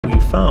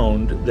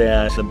found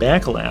that the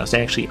Backalast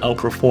actually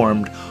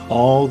outperformed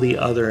all the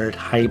other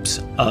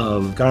types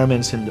of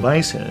garments and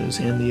devices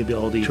in the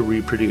ability to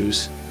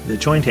reproduce the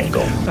joint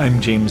angle.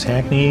 I'm James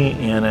Hackney,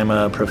 and I'm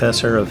a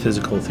professor of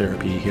physical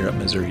therapy here at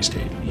Missouri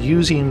State.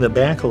 Using the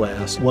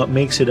Backalast, what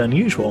makes it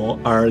unusual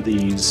are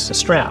these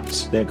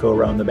straps that go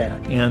around the back.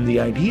 And the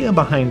idea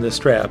behind the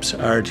straps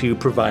are to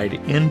provide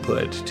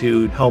input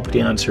to help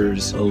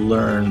dancers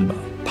learn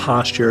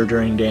posture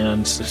during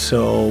dance.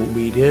 So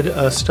we did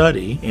a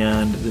study,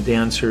 and the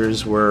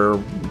dancers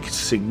were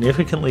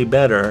significantly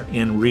better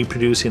in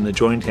reproducing the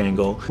joint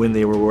angle when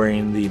they were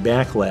wearing the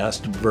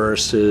Backalast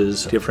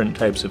versus different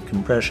types of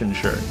compression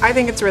shirt. I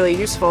think it's really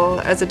useful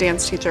as a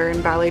dance teacher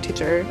and ballet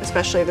teacher,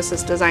 especially this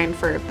is designed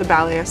for the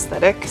ballet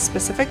aesthetic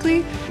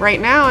specifically. Right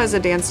now as a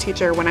dance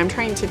teacher, when I'm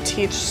trying to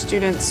teach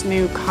students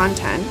new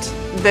content,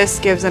 this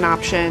gives an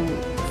option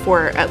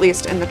for, at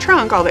least in the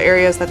trunk, all the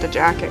areas that the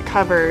jacket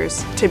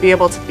covers, to be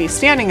able to be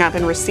standing up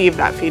and receive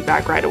that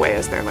feedback right away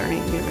as they're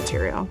learning new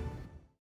material.